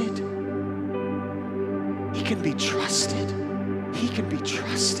trusted? He can be trusted. He can be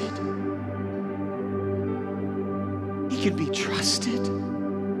trusted. He can be trusted.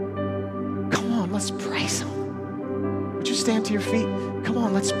 Come on, let's praise him. Would you stand to your feet? Come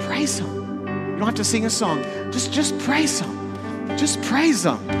on, let's praise him. You don't have to sing a song. Just praise him. Just praise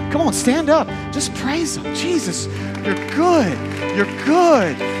him. Come on, stand up. Just praise him. Jesus, you're good. You're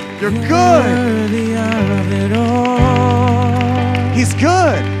good. You're good. Worthy of it all. He's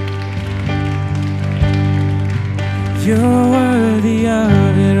good. You're worthy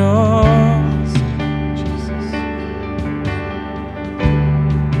of it all. Jesus.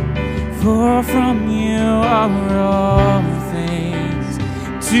 For from you are all things,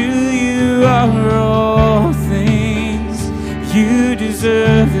 to you are all things. You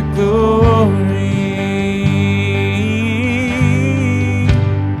deserve the glory.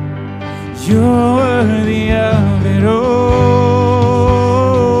 You're worthy of it all.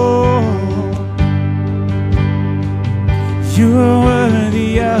 You're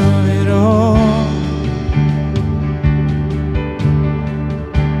worthy of it all.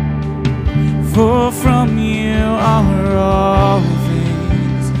 For from you are all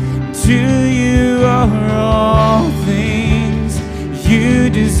things, to you are all things. You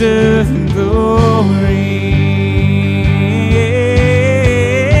deserve the glory.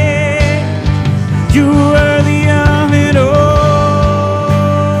 You're worthy of it all.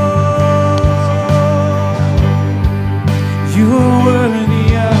 You're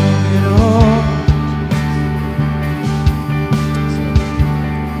worthy of it all.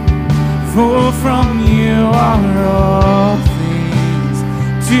 For from you are all things,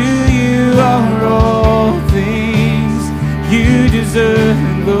 to you are all things. You deserve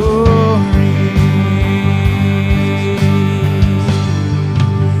the glory.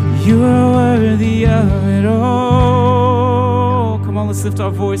 You are worthy of it all. Come on, let's lift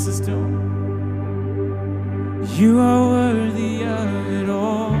our voices to him. You are worthy of it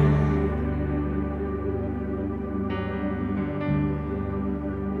all.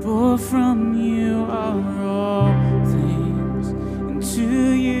 For from you are all things, and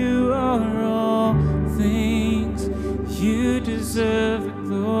to you are all things. You deserve the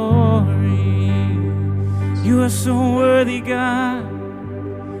glory. You are so worthy, God.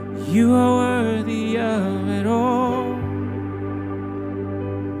 You are worthy of it all.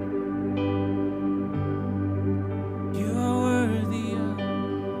 You are worthy of it.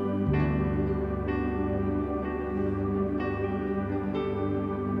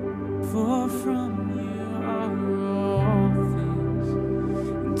 For from you are all things,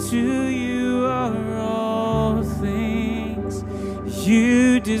 and to you are all things.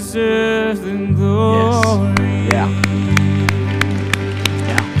 You deserve the glory. Yeah.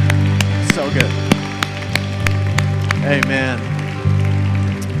 So good. Amen.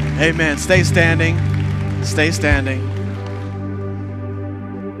 Amen. Stay standing. Stay standing.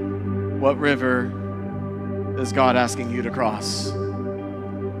 What river is God asking you to cross?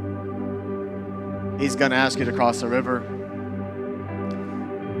 He's going to ask you to cross a river.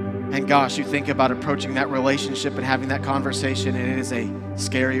 And gosh, you think about approaching that relationship and having that conversation, and it is a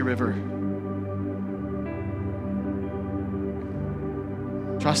scary river.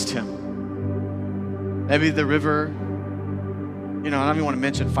 Trust him. Maybe the river, I don't even want to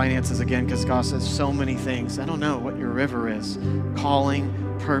mention finances again because God says so many things. I don't know what your river is. Calling,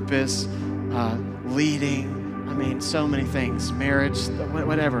 purpose, leading. I mean, so many things. Marriage,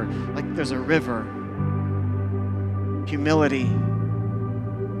 whatever. Like there's a river. Humility.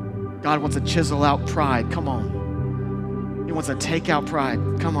 God wants to chisel out pride. Come on. He wants to take out pride.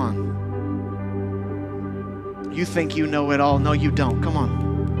 Come on. You think you know it all. No, you don't. Come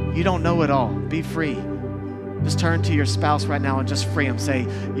on. You don't know it all. Be free. Just turn to your spouse right now and just free him. Say,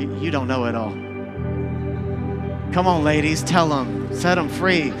 you don't know it all. Come on, ladies. Tell them. Set them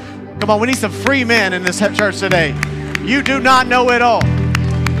free. Come on, we need some free men in this church today. You do not know it all.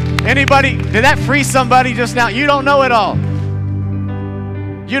 Anybody, did that free somebody just now? You don't know it all.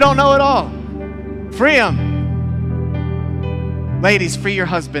 You don't know it all. Free them. Ladies, free your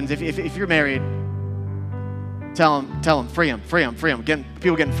husbands. If you're married, tell him, free him.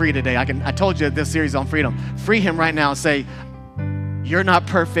 People getting free today. I told you this series on freedom. Free him right now and say, you're not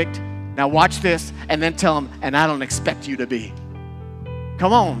perfect. Now watch this, and then tell him, and I don't expect you to be.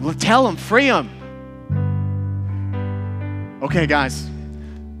 Come on, tell him, free him. Okay, guys,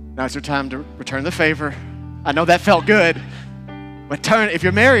 now it's your time to return the favor. I know that felt good, but if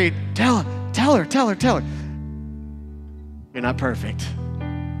you're married, tell her. You're not perfect.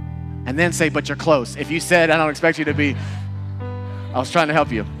 And then say, but you're close. If you said, I don't expect you to be, I was trying to help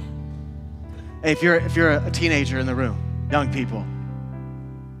you. Hey, if you're a teenager in the room, young people,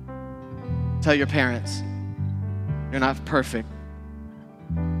 tell your parents, you're not perfect,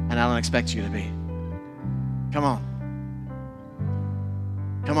 and I don't expect you to be. Come on.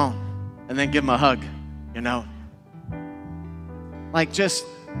 Come on. And then give them a hug, Like just,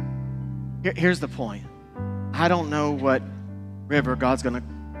 here's the point. I don't know what river God's going to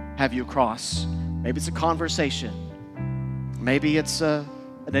have you cross. Maybe it's a conversation. Maybe it's an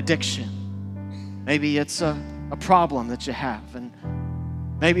addiction. Maybe it's a problem that you have. And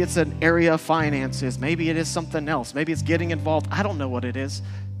maybe it's an area of finances. Maybe it is something else. Maybe it's getting involved. I don't know what it is.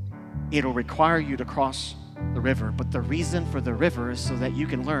 It'll require you to cross the river. But the reason for the river is so that you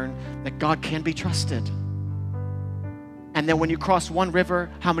can learn that God can be trusted. And then when you cross one river,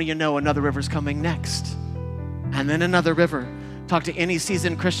 how many of you know another river's coming next? And then another river. Talk to any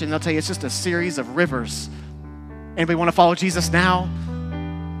seasoned Christian, they'll tell you it's just a series of rivers. Anybody want to follow Jesus now?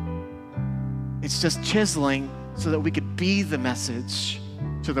 It's just chiseling so that we could be the message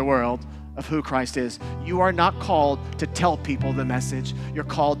to the world of who Christ is. You are not called to tell people the message. You're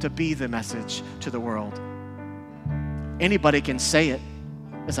called to be the message to the world. Anybody can say it.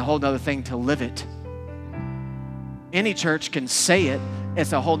 It's a whole nother thing to live it. Any church can say it.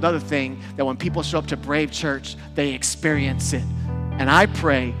 It's a whole nother thing that when people show up to Brave Church, they experience it. And I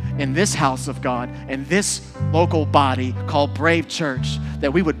pray in this house of God, in this local body called Brave Church,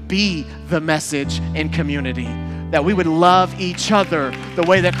 that we would be the message in community, that we would love each other the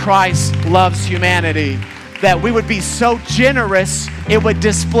way that Christ loves humanity, that we would be so generous, it would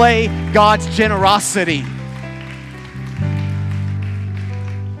display God's generosity.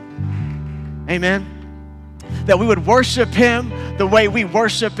 Amen. That we would worship Him the way we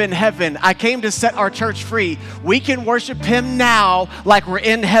worship in heaven. I came to set our church free. We can worship Him now like we're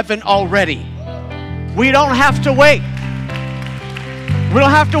in heaven already. We don't have to wait. We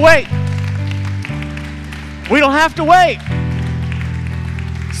don't have to wait. We don't have to wait.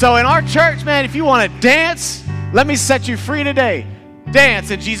 So in our church, man, if you want to dance, let me set you free today.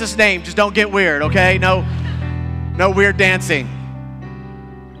 Dance in Jesus' name. Just don't get weird, okay? No weird dancing.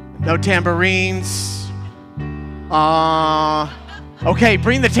 No tambourines. Okay,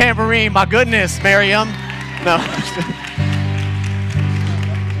 bring the tambourine. My goodness, Miriam. No.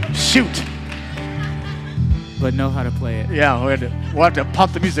 Shoot. But know how to play it. Yeah, we'll have to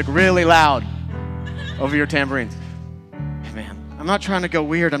pump the music really loud over your tambourines. Man, I'm not trying to go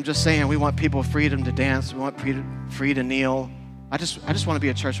weird. I'm just saying we want people freedom to dance. We want free to kneel. I just want to be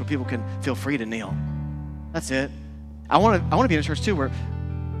a church where people can feel free to kneel. That's it. I want to be in a church too where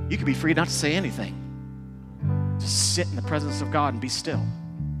you can be free not to say anything. Just sit in the presence of God and be still.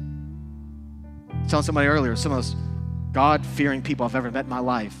 I was telling somebody earlier, some of those God-fearing people I've ever met in my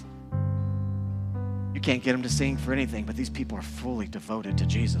life, you can't get them to sing for anything, but these people are fully devoted to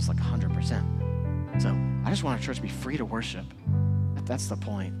Jesus, like 100%. So I just want our church to be free to worship. That's the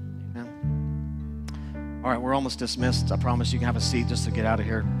point. Amen. All right, we're almost dismissed. I promise you can have a seat just to get out of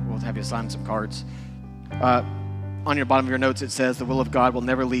here. We'll have you sign some cards. On your bottom of your notes, it says, the will of God will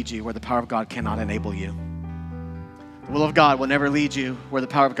never lead you where the power of God cannot enable you. The will of God will never lead you where the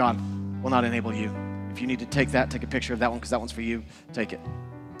power of God will not enable you. If you need to take that, take a picture of that one because that one's for you. Take it.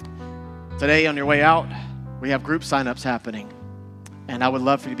 Today, on your way out, we have group signups happening. And I would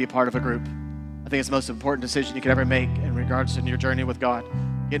love for you to be a part of a group. I think it's the most important decision you could ever make in regards to your journey with God.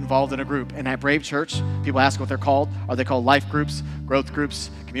 Get involved in a group. And at Brave Church, people ask what they're called. Are they called life groups, growth groups,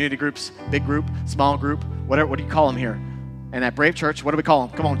 community groups, big group, small group? Whatever. What do you call them here? And at Brave Church, what do we call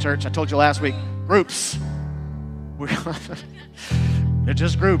them? Come on, church. I told you last week. Groups. They're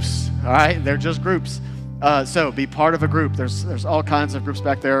just groups, all right? They're just groups. So be part of a group. There's all kinds of groups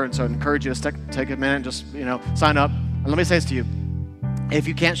back there, and so I encourage you to take a minute and just, sign up. And let me say this to you. If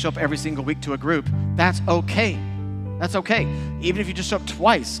you can't show up every single week to a group, that's okay. That's okay. Even if you just show up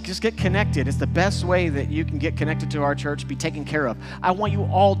twice, just get connected. It's the best way that you can get connected to our church, be taken care of. I want you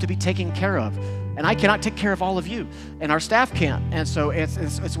all to be taken care of. And I cannot take care of all of you, and our staff can't. And so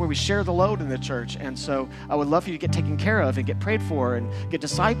it's where we share the load in the church. And so I would love for you to get taken care of and get prayed for and get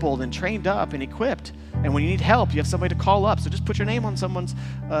discipled and trained up and equipped. And when you need help, you have somebody to call up. So just put your name on someone's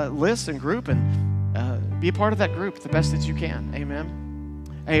list and group and be a part of that group the best that you can. Amen.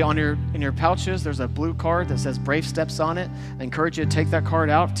 Hey, in your pouches, there's a blue card that says Brave Steps on it. I encourage you to take that card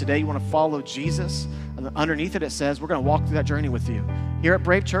out. Today you want to follow Jesus. And underneath it says, we're going to walk through that journey with you. Here at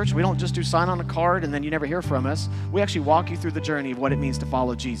Brave Church, we don't just do sign on a card and then you never hear from us. We actually walk you through the journey of what it means to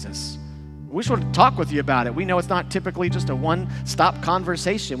follow Jesus. We just want to talk with you about it. We know it's not typically just a one-stop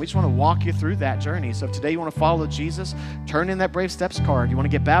conversation. We just want to walk you through that journey. So if today you want to follow Jesus, turn in that Brave Steps card. You want to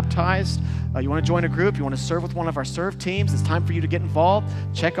get baptized, you want to join a group, you want to serve with one of our serve teams, it's time for you to get involved.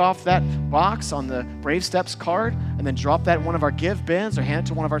 Check off that box on the Brave Steps card and then drop that in one of our give bins or hand it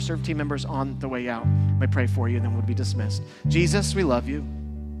to one of our serve team members on the way out. I pray for you and then we'll be dismissed. Jesus, we love you.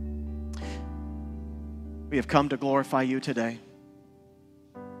 We have come to glorify you today.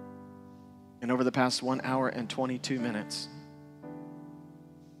 And over the past 1 hour and 22 minutes,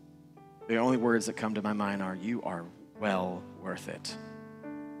 The only words that come to my mind are, you are well worth it.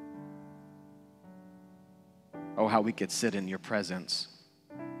 Oh, how we could sit in your presence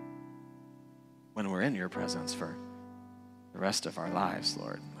when we're in your presence for the rest of our lives,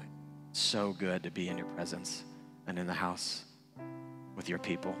 Lord. It's so good to be in your presence and in the house with your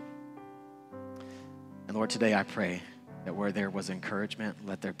people. And Lord, today I pray that where there was encouragement,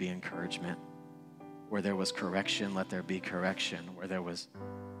 let there be encouragement. Where there was correction, let there be correction. Where there was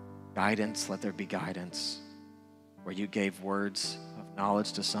guidance, let there be guidance. Where you gave words of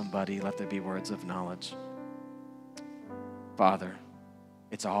knowledge to somebody, let there be words of knowledge. Father,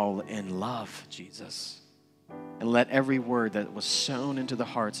 it's all in love, Jesus. And let every word that was sown into the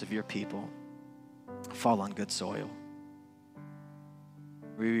hearts of your people fall on good soil.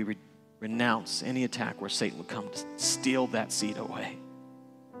 We renounce any attack where Satan would come to steal that seed away.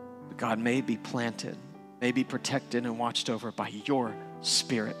 But God, may be planted, may be protected and watched over by your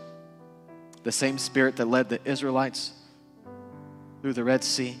Spirit. The same Spirit that led the Israelites through the Red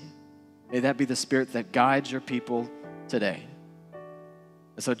Sea. May that be the Spirit that guides your people today.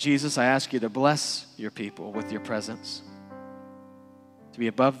 And so, Jesus, I ask you to bless your people with your presence, to be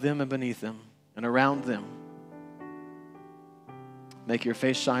above them and beneath them and around them. Make your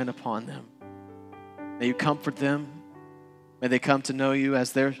face shine upon them. May you comfort them. May they come to know you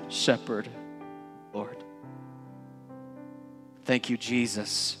as their shepherd, Lord. Thank you,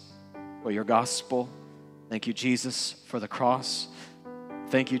 Jesus, for your gospel. Thank you, Jesus, for the cross.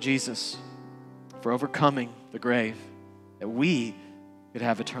 Thank you, Jesus, for overcoming the grave, that we could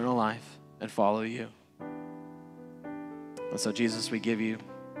have eternal life and follow you. And so, Jesus, we give you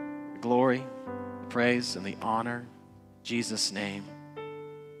the glory, the praise, and the honor. In Jesus' name,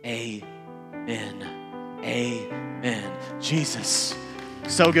 amen. Amen. Jesus,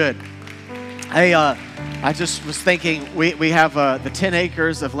 so good. Hey, I just was thinking, we have the 10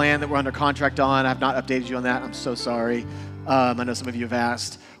 acres of land that we're under contract on. I've not updated you on that. I'm so sorry. I know some of you have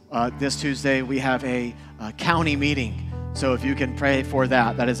asked. This Tuesday, we have a county meeting. So if you can pray for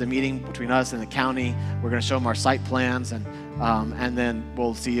that, that is a meeting between us and the county. We're going to show them our site plans, and then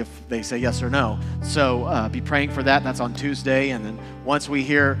we'll see if they say yes or no. So be praying for that. That's on Tuesday. And then once we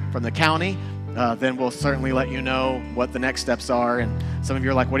hear from the county, then we'll certainly let you know what the next steps are. And some of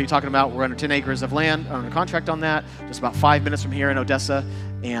you are like, what are you talking about? We're under 10 acres of land, under contract on that, just about 5 minutes from here in Odessa.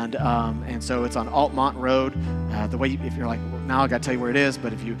 And so it's on Altmont Road. The way, if you're like, well, now I got to tell you where it is,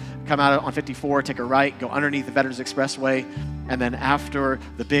 but if you come out on 54, take a right, go underneath the Veterans Expressway, and then after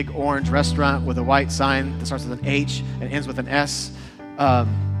the big orange restaurant with a white sign that starts with an H and ends with an S, and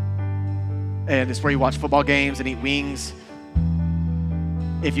it's where you watch football games and eat wings.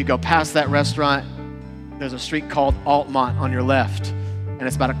 If you go past that restaurant, there's a street called Altmont on your left, and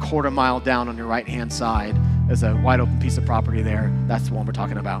it's about a quarter mile down on your right-hand side. There's a wide open piece of property there. That's the one we're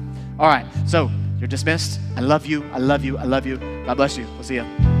talking about. All right, so you're dismissed. I love you. I love you. I love you. God bless you. We'll see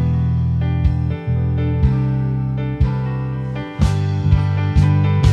you.